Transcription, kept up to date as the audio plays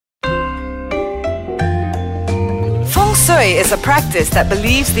Shui is a practice that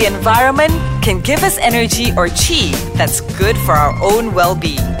believes the environment can give us energy or qi that's good for our own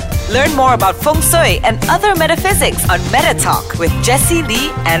well-being. Learn more about Feng Shui and other metaphysics on Meta Talk with Jessie Lee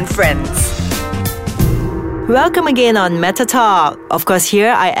and friends. Welcome again on Meta Talk. Of course,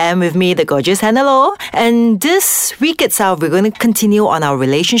 here I am with me, the gorgeous Hannah Loh. And this week itself, we're going to continue on our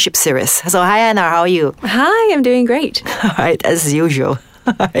relationship series. So, hi Hannah, how are you? Hi, I'm doing great. All right, as usual.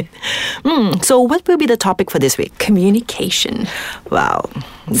 So, what will be the topic for this week? Communication. Wow.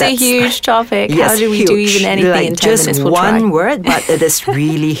 It's a huge topic. Yes, how do we do even anything in 10 just minutes? We'll one try. word, but it is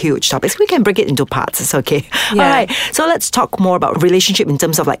really huge topics. We can break it into parts. It's okay. Yeah. All right. So let's talk more about relationship in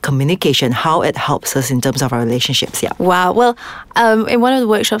terms of like communication, how it helps us in terms of our relationships. Yeah. Wow. Well, in one of the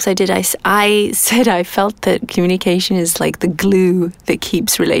workshops I did, I said I felt that communication is like the glue that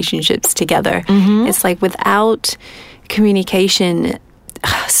keeps relationships together. Mm-hmm. It's like without communication,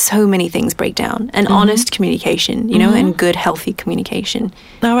 so many things break down. And honest communication, you know, and good, healthy communication.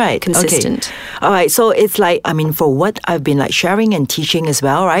 All right. Consistent. Okay. All right. So it's like, I mean, for what I've been like sharing and teaching as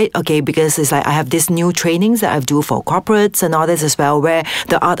well, right? Okay. Because it's like I have these new trainings that I do for corporates and all this as well, where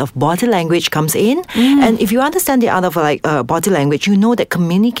the art of body language comes in. And if you understand the art of like body language, you know that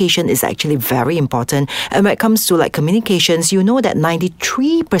communication is actually very important. And when it comes to like communications, you know that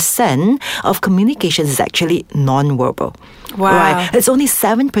 93% of communications is actually non-verbal. Wow. Right. It's only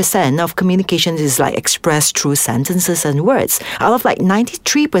 7% of communications is like expressed through sentences and words. Out of like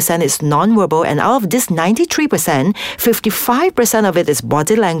 93% is non-verbal, and out of this 93%, 55% of it is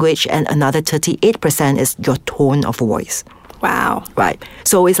body language, and another 38% is your tone of voice. Wow. Right.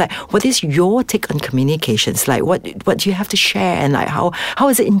 So it's like, what is your take on communications? Like, what do you have to share, and like how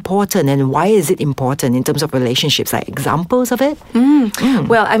is it important, and why is it important in terms of relationships? Like examples of it?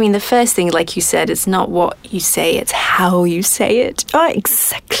 Well, I mean, the first thing, like you said, it's not what you say, it's how you say it. Oh,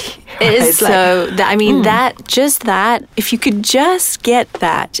 exactly. It is so, like, if you could just get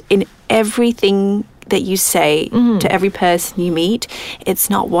that in everything that you say to every person you meet, it's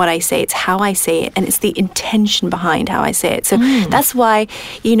not what I say, it's how I say it, and it's the intention behind how I say it. So that's why,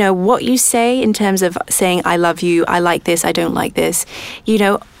 you know, what you say in terms of saying, I love you, I like this, I don't like this, you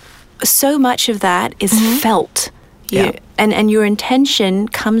know, so much of that is felt. And your intention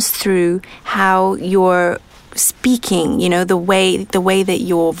comes through how you're speaking, you know, the way that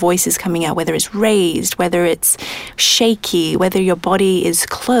your voice is coming out, whether it's raised, whether it's shaky, whether your body is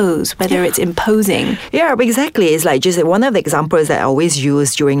closed, whether it's imposing. Yeah, exactly. It's like just one of the examples that I always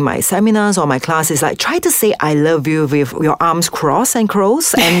use during my seminars or my classes, like try to say I love you with your arms crossed and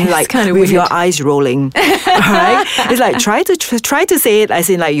like kind of with weird. your eyes rolling. Right? It's like try to say it as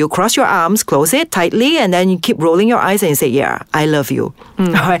in like you cross your arms, close it tightly, and then you keep rolling your eyes and you say, yeah, I love you. All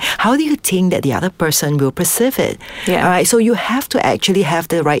right. How do you think that the other person will perceive it? Yeah. All right. So you have to actually have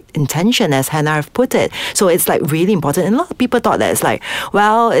the right intention, as Hannah have put it. So it's like really important. And a lot of people thought that it's like,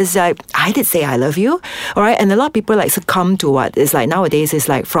 well, it's like I did say I love you. All right. And a lot of people like succumb to what it's like nowadays is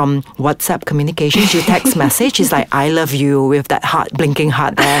like from WhatsApp communications, you text message, it's like I love you with that heart, blinking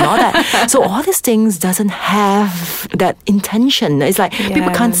heart there and all that. So all these things doesn't have that intention. It's like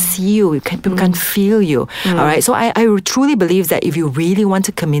people can't see you, people can't feel you. All right. So I truly believe that if you really want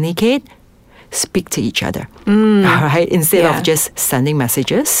to communicate, speak to each other, all right? Instead of just sending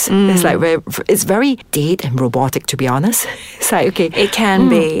messages. It's like it's very dead and robotic, to be honest. It's like, okay. It can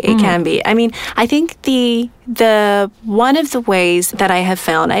be. It can be. I mean, I think the one of the ways that I have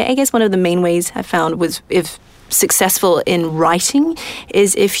found, I guess one of the main ways I found was if successful in writing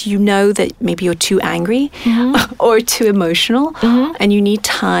is if you know that maybe you're too angry or too emotional and you need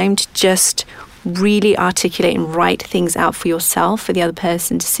time to just really articulate and write things out for yourself, for the other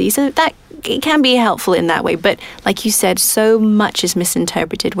person to see. So that it can be helpful in that way. But like you said, so much is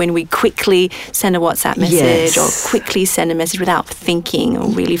misinterpreted when we quickly send a WhatsApp message or quickly send a message without thinking or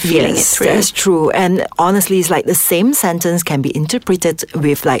really feeling it through. That's true. And honestly, it's like the same sentence can be interpreted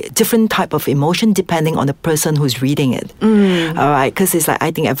with like different type of emotion depending on the person who's reading it. All right, because it's like I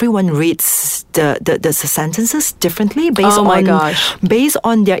think everyone reads the sentences differently based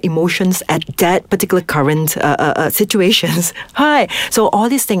on their emotions at that particular current situations. Hi. So all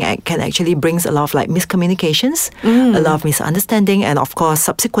these things can actually brings a lot of like miscommunications, a lot of misunderstanding, and of course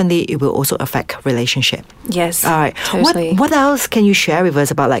subsequently it will also affect relationship. Yes. All right. Totally. What else can you share with us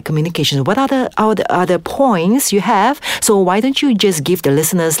about like communication? What are the other points you have? So why don't you just give the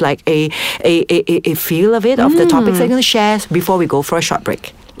listeners like a feel of it, of the topics that you're going to share before we go for a short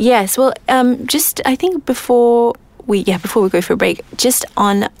break? Yes. Well, just I think before before we go for a break, just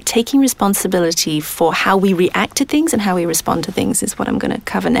on taking responsibility for how we react to things and how we respond to things is what I'm going to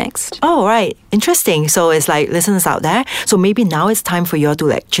cover next. Oh, right. Interesting. So it's like listeners out there. So maybe now it's time for you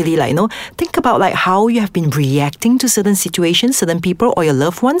to actually think about how you have been reacting to certain situations, certain people or your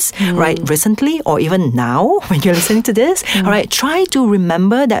loved ones, right? Recently or even now when you're listening to this. All right. Try to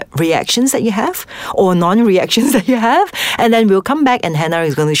remember that reactions that you have or non-reactions that you have. And then we'll come back and Hannah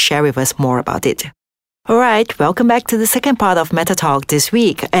is going to share with us more about it. All right, welcome back to the second part of Meta Talk this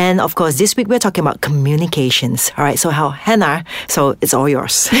week. And of course, this week we're talking about communications. All right, so Hannah, so it's all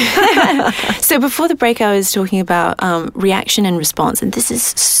yours. So before the break, I was talking about reaction and response. And this is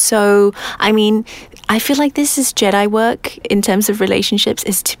so, I feel like this is Jedi work in terms of relationships,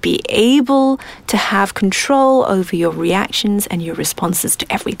 is to be able to have control over your reactions and your responses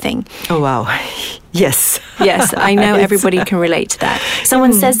to everything. Oh, wow. Yes. Yes, I know everybody can relate to that.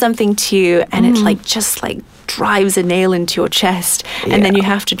 Someone says something to you and it just drives a nail into your chest and then you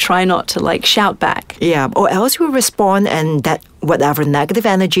have to try not to shout back. Yeah, or else you will respond and that whatever negative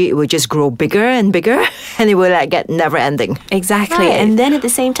energy, it will just grow bigger and bigger and it will get never ending. Exactly. Right. And then at the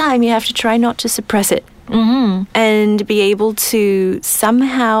same time, you have to try not to suppress it and be able to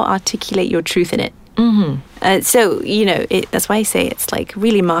somehow articulate your truth in it. So, that's why I say it's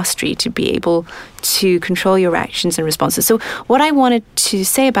really mastery to be able to control your actions and responses. So what I wanted to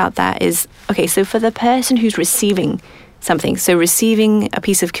say about that is, okay, so for the person who's receiving something, so receiving a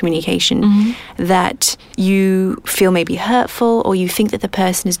piece of communication that you feel may be hurtful or you think that the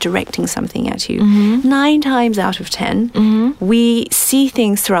person is directing something at you, 9 times out of 10, we see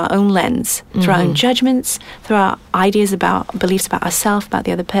things through our own lens, through our own judgments, through our beliefs about ourselves, about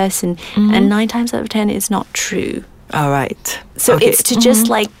the other person, and 9 times out of 10 it's not true. All right. So it's to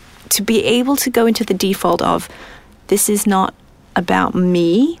just to be able to go into the default of, this is not about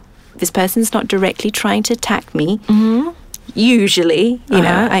me. This person's not directly trying to attack me. Usually,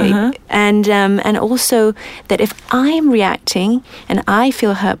 and also that if I'm reacting and I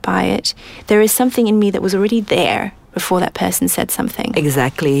feel hurt by it, there is something in me that was already there before that person said something.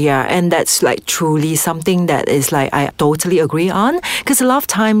 Exactly, yeah. And that's truly something that is I totally agree on. Because a lot of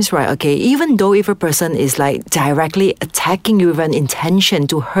times, right, okay, even though if a person is directly attacking you with an intention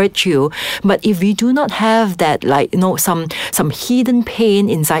to hurt you, but if we do not have that some hidden pain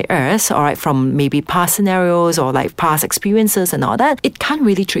inside us, all right, from maybe past scenarios or past experiences and all that, it can't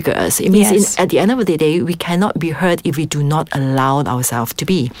really trigger us. It means at the end of the day, we cannot be hurt if we do not allow ourselves to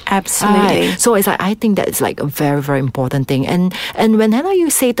be. Absolutely. Right. So it's I think that it's a very, very important thing. And when Hannah,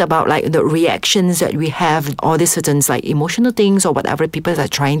 you said about the reactions that we have, all these certain emotional things or whatever people are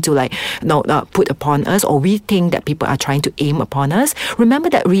trying to put upon us, or we think that people are trying to aim upon us, remember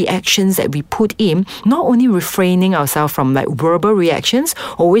that reactions that we put in, not only refraining ourselves from verbal reactions,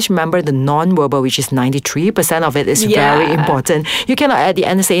 always remember the non-verbal, which is 93% of it is very important. You cannot at the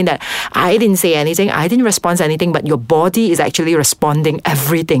end saying that I didn't say anything, I didn't respond to anything, but your body is actually responding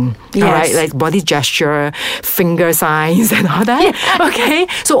everything. Yes. All right, body gesture, finger signs and all that. Yeah. Okay.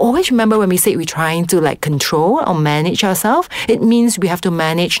 So always remember when we say we're trying to control or manage ourselves, it means we have to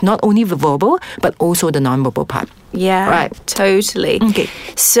manage not only the verbal, but also the non-verbal part. Yeah, right. Totally. Okay.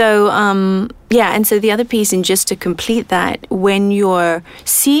 So, and so the other piece, and just to complete that, when you're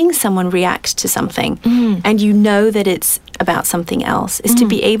seeing someone react to something and you know that it's about something else, is to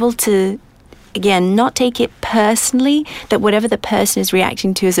be able to, again, not take it personally, that whatever the person is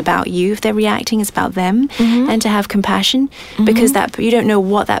reacting to is about you. If they're reacting, it's about them, and to have compassion, because that you don't know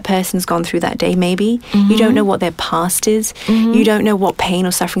what that person's gone through that day, maybe. You don't know what their past is. You don't know what pain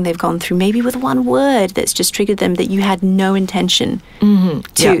or suffering they've gone through, maybe with one word that's just triggered them that you had no intention to.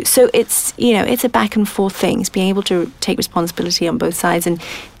 Yeah. So it's, it's a back and forth thing. It's being able to take responsibility on both sides and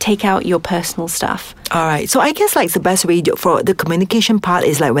take out your personal stuff. All right. So I guess the best way for the communication part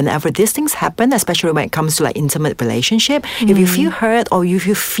is whenever these things happen, especially when it comes to intimate relationship, if you feel hurt or if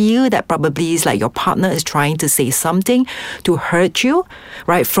you feel that probably is your partner is trying to say something to hurt you,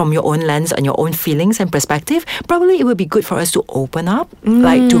 right, from your own lens and your own feelings and perspective, probably it would be good for us to open up,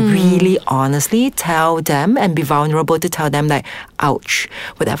 to really honestly tell them and be vulnerable to tell them ouch,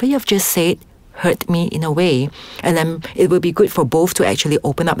 whatever you've just said hurt me in a way. And then it will be good for both to actually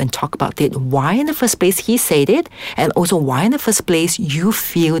open up and talk about it. Why in the first place he said it, and also why in the first place you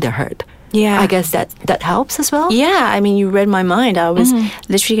feel the hurt. Yeah. I guess that helps as well. Yeah, you read my mind. I was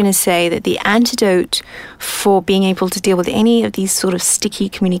literally going to say that the antidote for being able to deal with any of these sort of sticky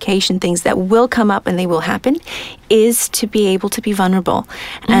communication things that will come up and they will happen is to be able to be vulnerable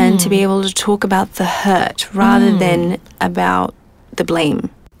and to be able to talk about the hurt rather than about the blame.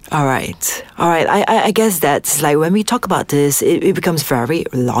 All right. I guess that's like when we talk about this, it becomes very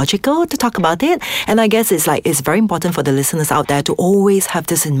logical to talk about it. And I guess it's very important for the listeners out there to always have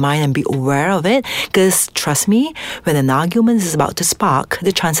this in mind and be aware of it. Because trust me, when an argument is about to spark,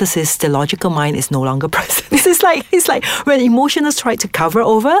 the chances is the logical mind is no longer present. It's like when emotions try to cover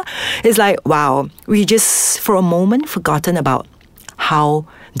over, it's like, wow, we just for a moment forgotten about how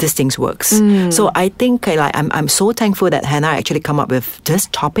this thing works. So I think I'm so thankful that Hannah actually come up with this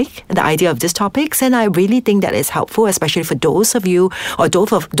topic, the idea of this topics, and I really think that it's helpful, especially for those of you or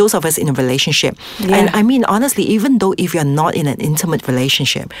those of us in a relationship. Yeah. And I mean, honestly, even though if you're not in an intimate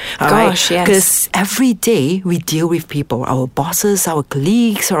relationship, Gosh, yes. because every day we deal with people, our bosses, our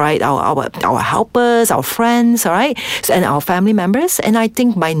colleagues, all right, our helpers, our friends, all right, and our family members. And I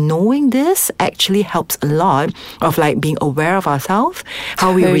think by knowing this actually helps a lot of like being aware of ourselves,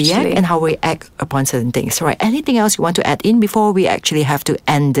 how we react and how we act upon certain things. Right? Anything else you want to add in before we actually have to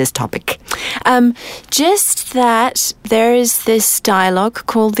end this topic? Just that there is this dialogue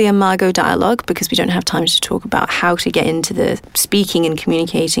called the Imago Dialogue, because we don't have time to talk about how to get into the speaking and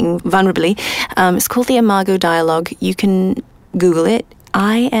communicating vulnerably. It's called the Imago Dialogue. You can Google it.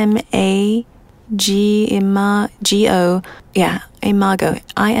 IMAGO. Yeah, Imago.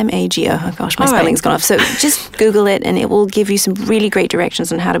 IMAGO. Oh gosh, my spelling's gone off. So just Google it and it will give you some really great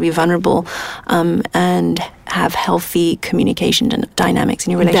directions on how to be vulnerable and have healthy communication dynamics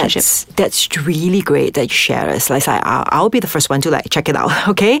in your relationship. That's really great that you share us. Like I'll be the first one to like check it out.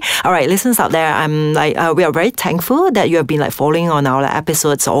 Okay. All right, listeners out there, I'm like we are very thankful that you have been like following on our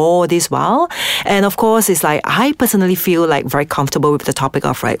episodes all this while. And of course, it's like I personally feel like very comfortable with the topic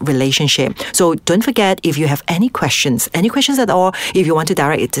of like relationship. So don't forget, if you have any questions at all, if you want to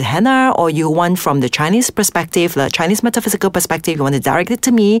direct it to Hannah, or you want from the Chinese perspective, the Chinese metaphysical perspective, you want to direct it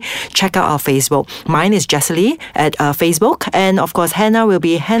to me, check out our Facebook. Mine is Jessie at Facebook, and of course Hannah will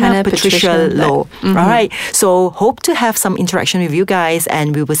be Hannah Patricia Loh. All right, so hope to have some interaction with you guys,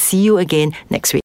 and we will see you again next week.